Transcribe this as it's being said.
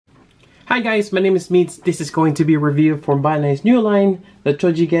Hi guys, my name is Meads. This is going to be a review for Bandai's new line, the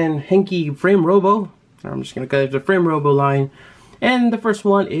Tojigen Henki Frame Robo. I'm just going to cut the Frame Robo line. And the first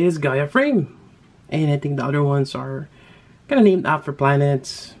one is Gaia Frame. And I think the other ones are kind of named after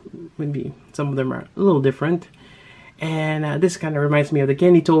planets. Maybe some of them are a little different. And this kind of reminds me of the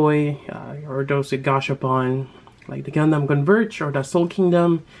candy toy, or those gashapon, like the Gundam Converge or the Soul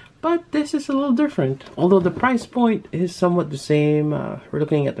Kingdom. But this is a little different, although the price point is somewhat the same. We're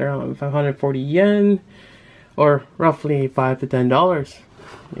looking at around 540 yen, or roughly $5 to $10,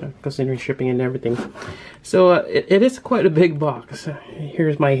 you know, considering shipping and everything. So it is quite a big box.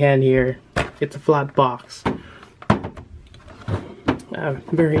 Here's my hand here. It's a flat box.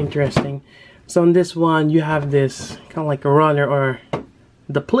 Very interesting. So on this one, you have this kind of like a runner or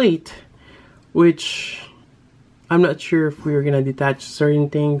the plate, which I'm not sure if we're gonna detach certain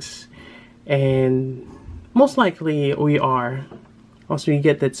things, and most likely we are. Once we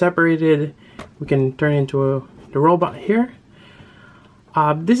get that separated, we can turn into the robot here.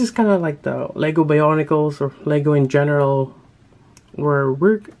 This is kind of like the Lego Bionicles or Lego in general, where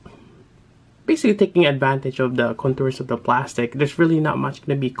we're basically taking advantage of the contours of the plastic. There's really not much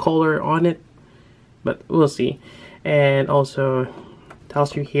gonna be color on it, but we'll see. And also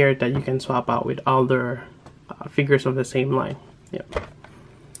tells you here that you can swap out with other figures of the same line. Yep.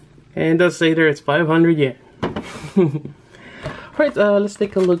 And it does say there it's 500 yen. Alright, let's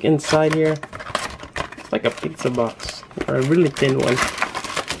take a look inside here. It's like a pizza box, or a really thin one.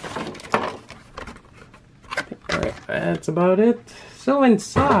 Alright, that's about it. So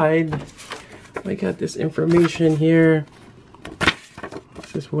inside, we got this information here.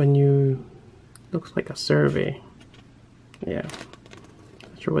 This is when you, looks like a survey. Yeah,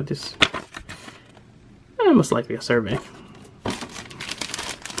 not sure what this, most likely a survey.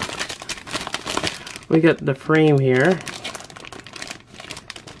 We got the frame here.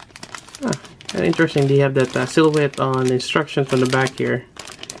 Kind of interesting. They have that silhouette on the instructions on the back here.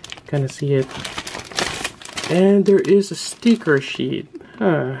 Kind of see it. And there is a sticker sheet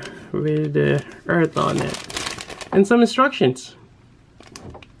with the earth on it and some instructions.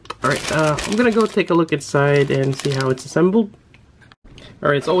 Alright, I'm gonna go take a look inside and see how it's assembled.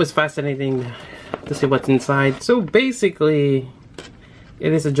 Alright, it's always fascinating to see what's inside. So basically,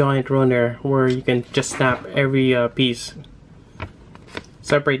 it is a giant runner where you can just snap every piece,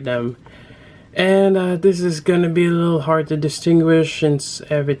 separate them. And this is gonna be a little hard to distinguish since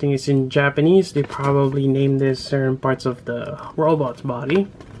everything is in Japanese. They probably named this certain parts of the robot's body,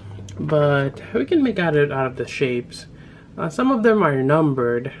 but we can make out of the shapes. Some of them are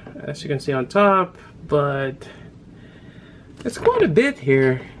numbered, as you can see on top, but it's quite a bit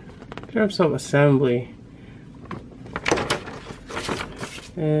here in terms of assembly.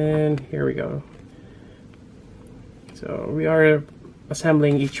 And here we go. So we are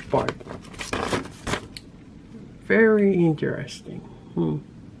assembling each part. Very interesting.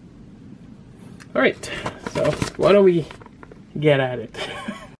 Alright, so why don't we get at it?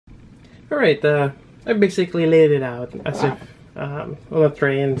 Alright, I basically laid it out as if on a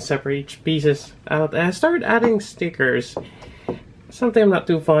tray and separate each pieces out. And I started adding stickers. Something I'm not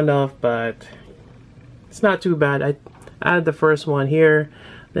too fond of, but it's not too bad. I added the first one here,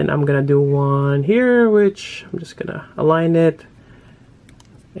 then I'm gonna do one here, which I'm just gonna align it,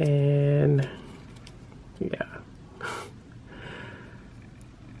 and yeah,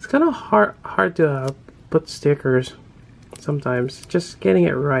 it's kind of hard to put stickers sometimes. Just getting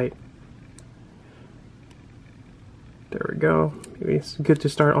it right. There we go. Maybe it's good to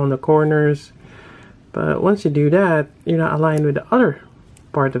start on the corners. But once you do that, you're not aligned with the other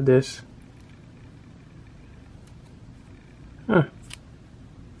part of this.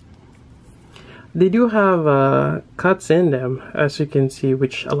 They do have cuts in them, as you can see,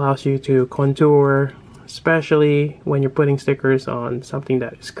 which allows you to contour, especially when you're putting stickers on something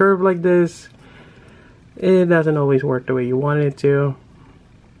that is curved like this. It doesn't always work the way you want it to,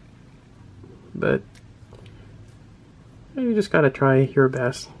 but you just gotta try your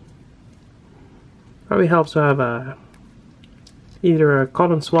best. Probably helps to have either a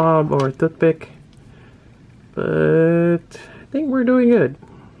cotton swab or a toothpick, but I think we're doing good.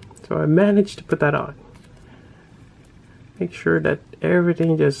 So I managed to put that on. Make sure that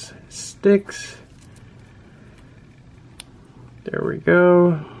everything just sticks. There we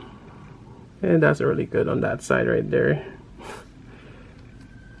go. And that's really good on that side right there.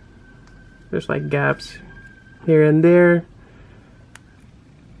 There's like gaps here and there.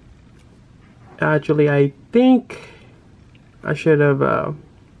 Actually, I think I should have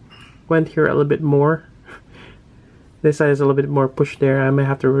went here a little bit more. This side is a little bit more pushed there. I may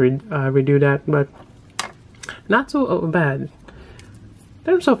have to redo that, but not so bad.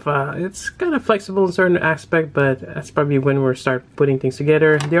 In terms of, it's kind of flexible in certain aspect, but that's probably when we start putting things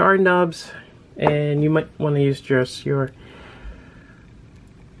together. There are knobs, and you might want to use just your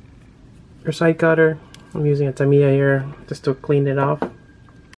side cutter. I'm using a Tamiya here just to clean it off.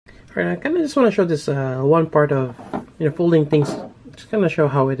 Alright, I kind of just want to show this one part of, you know, folding things. Just kind of show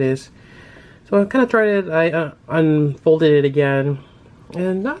how it is. So I kind of tried it. I unfolded it again,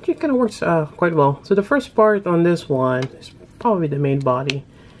 and that actually kind of works quite well. So the first part on this one is probably the main body.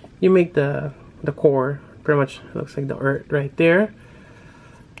 You make the core, pretty much looks like the earth right there.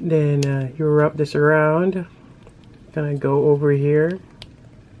 Then you wrap this around, kind of go over here.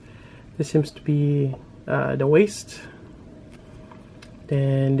 This seems to be the waist.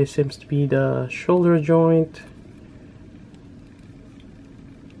 Then this seems to be the shoulder joint.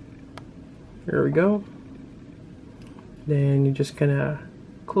 There we go. Then you just kind of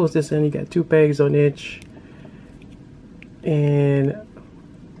close this in. You got 2 pegs on each, and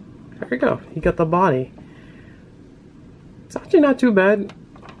there you go. You got the body. It's actually not too bad.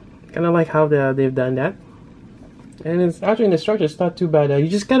 Kind of like how they've done that, and it's actually in the structure. It's not too bad. You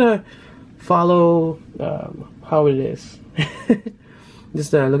just gotta follow how it is.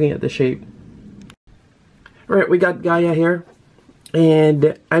 Just looking at the shape. Alright, we got Gaia here,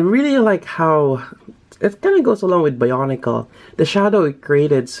 and I really like how it kind of goes along with Bionicle. The shadow it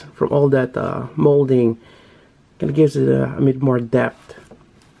created from all that molding kind of gives it a bit more depth,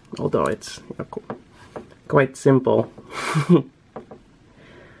 although it's, you know, quite simple.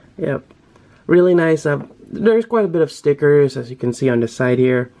 Yep, really nice. There's quite a bit of stickers, as you can see on the side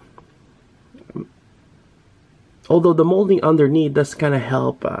here. Although the molding underneath does kind of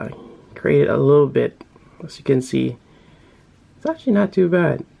help create a little bit, as you can see. It's actually not too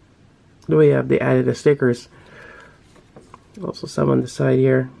bad. The way they added the stickers. Also some on the side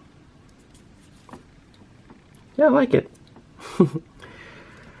here. Yeah, I like it.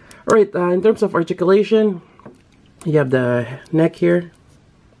 Alright, in terms of articulation, you have the neck here.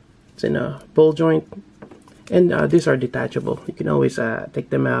 It's in a ball joint. And these are detachable. You can always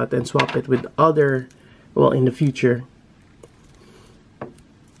take them out and swap it with other, well, in the future.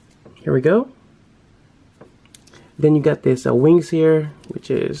 Here we go. Then you got this wings here,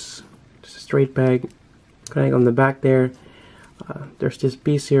 which is just a straight peg. Connect on the back there. There's this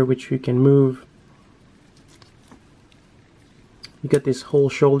piece here which you can move. You got this whole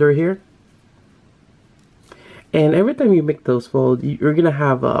shoulder here. And every time you make those fold, you're gonna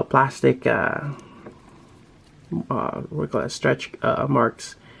have plastic what we call it, stretch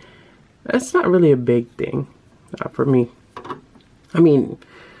marks. That's not really a big thing for me. I mean,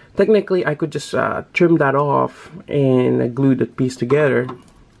 technically I could just trim that off and glue the piece together,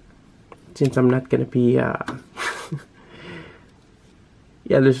 since I'm not gonna be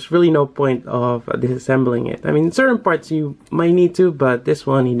yeah, there's really no point of disassembling it. I mean, certain parts you might need to, but this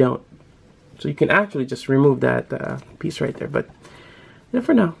one you don't. So you can actually just remove that piece right there. But yeah,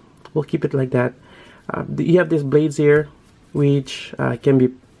 for now, we'll keep it like that. You have these blades here, which can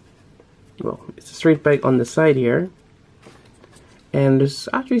be, well, it's a straight peg on the side here. And there's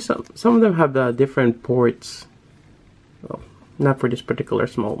actually some of them have different ports. Well, not for this particular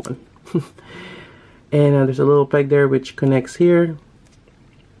small one. And there's a little peg there which connects here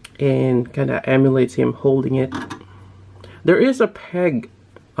and kind of emulates him holding it. There is a peg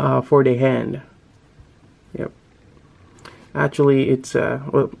for the hand. Yep. Actually, it's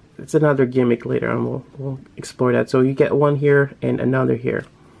well, it's another gimmick later on. We'll explore that. So you get one here and another here.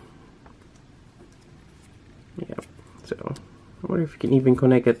 Yep. So I wonder if you can even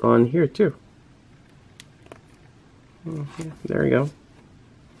connect it on here too. Yeah, there we go.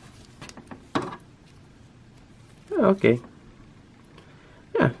 Oh, okay.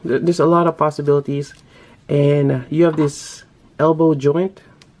 Yeah, there's a lot of possibilities, and you have this elbow joint,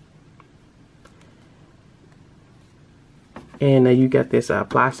 and you get this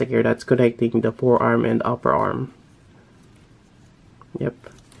plastic here that's connecting the forearm and upper arm. Yep,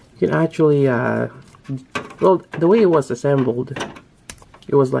 you can actually well, the way it was assembled,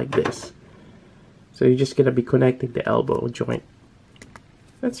 it was like this. So you're just gonna be connecting the elbow joint.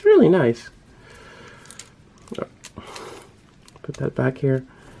 That's really nice. Put that back here.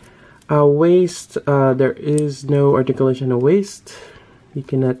 Waist, there is no articulation of waist. You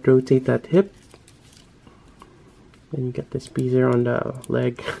cannot rotate that hip. Then you get this piece here on the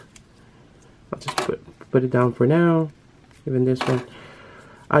leg. I'll just put it down for now. Even this one.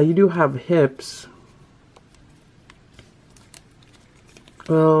 You do have hips.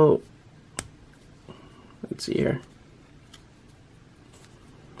 Well, let's see here.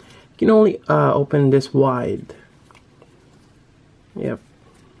 You can only open this wide. Yep.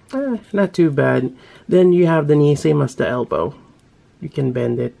 Not too bad. Then you have the knee, same as the elbow. you can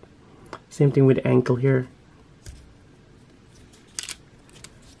bend it. Same thing with the ankle here.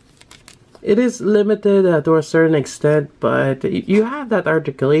 It is limited to a certain extent, but you have that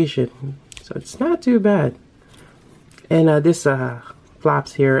articulation, so it's not too bad. And this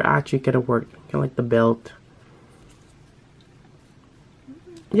flaps here actually kind of work, kind of like the belt.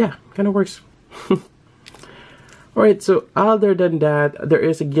 Yeah, kind of works. Alright, so other than that, there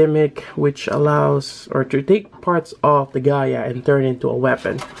is a gimmick which allows or to take parts of the Gaia and turn it into a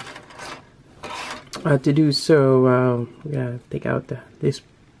weapon. To do so, yeah, take out these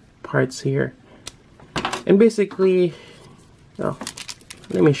parts here, and basically, oh,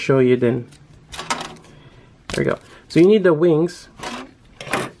 let me show you then. There we go. So you need the wings,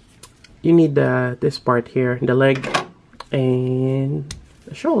 you need this part here, the leg, and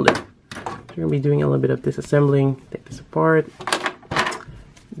the shoulder. So you're gonna be doing a little bit of disassembling. Take this apart.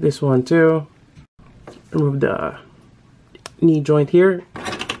 This one too. Remove the knee joint here.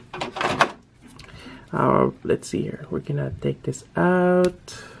 Let's see here. We're gonna take this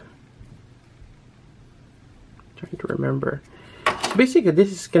out. Trying to remember. Basically,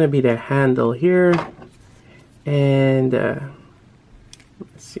 this is gonna be the handle here, and let's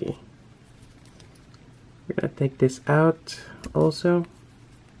see. We're gonna take this out also.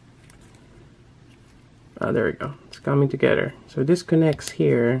 Oh, there we go. It's coming together. So this connects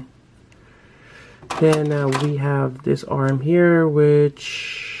here. Then we have this arm here,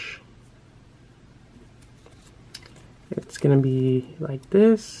 which it's gonna be like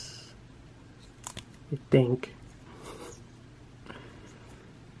this, I think.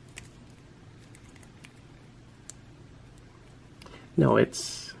 No,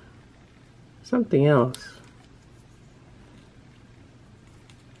 it's something else.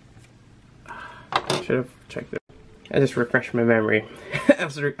 I should have checked it. I just refreshed my memory. I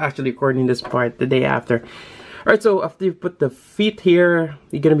was actually recording this part the day after. Alright, so after you put the feet here,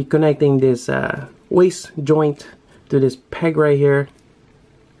 you're gonna be connecting this waist joint to this peg right here.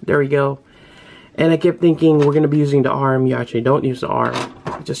 There we go. And I kept thinking we're gonna be using the arm. You actually don't use the arm,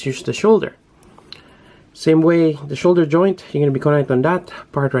 you just use the shoulder. Same way, the shoulder joint, you're gonna be connecting on that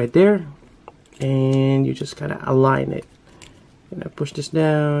part right there, and you just kind of align it. And I push this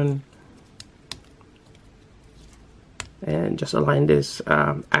down, and just align this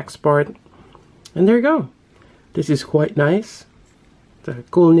axe part, and there you go. This is quite nice. It's a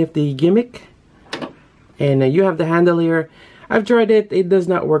cool, nifty gimmick. And you have the handle here. I've tried it. It does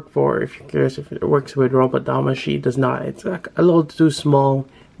not work for, if you're curious, if it works with Robo Damashi. It does not. It's like a little too small.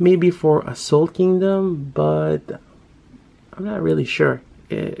 Maybe for a Soul Kingdom, but I'm not really sure.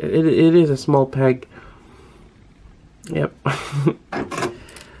 It is a small peg. Yep.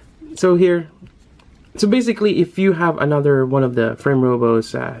 So here. So basically, if you have another one of the frame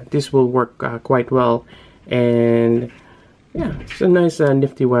robos, this will work quite well. And yeah, it's a nice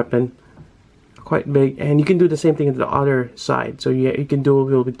nifty weapon. Quite big, and you can do the same thing to the other side. So yeah, you can do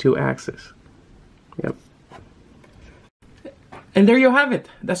it with 2 axes. Yep. And there you have it.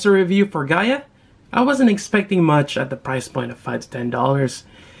 That's the review for Gaia. I wasn't expecting much at the price point of $5 to $10.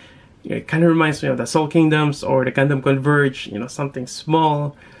 It kind of reminds me of the Soul Kingdoms or the Gundam Converge. You know, something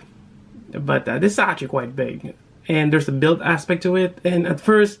small. But this is actually quite big. And there's a build aspect to it. And at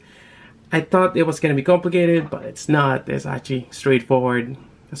first, I thought it was going to be complicated, but it's not. It's actually straightforward,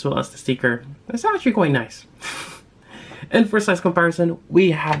 as well as the sticker. It's actually quite nice. And for size comparison,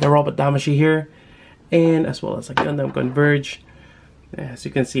 we have the Robo Damashi here, and as well as a Gundam Converge. As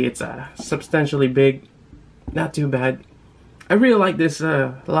you can see, it's substantially big. Not too bad. I really like this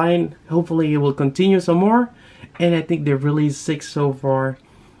line. Hopefully it will continue some more. And I think they've released 6 so far.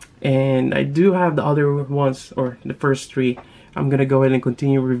 And I do have the other ones, or the first 3. I'm gonna go ahead and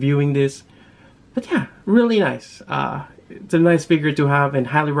continue reviewing this. But yeah, really nice. It's a nice figure to have, and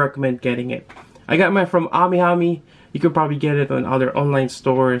highly recommend getting it. I got mine from AmiHami. You could probably get it on other online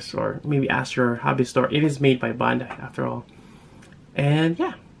stores, or maybe ask your hobby store. It is made by Bandai after all. And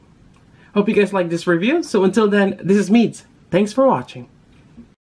yeah, hope you guys like this review. So until then, this is Meads. Thanks for watching.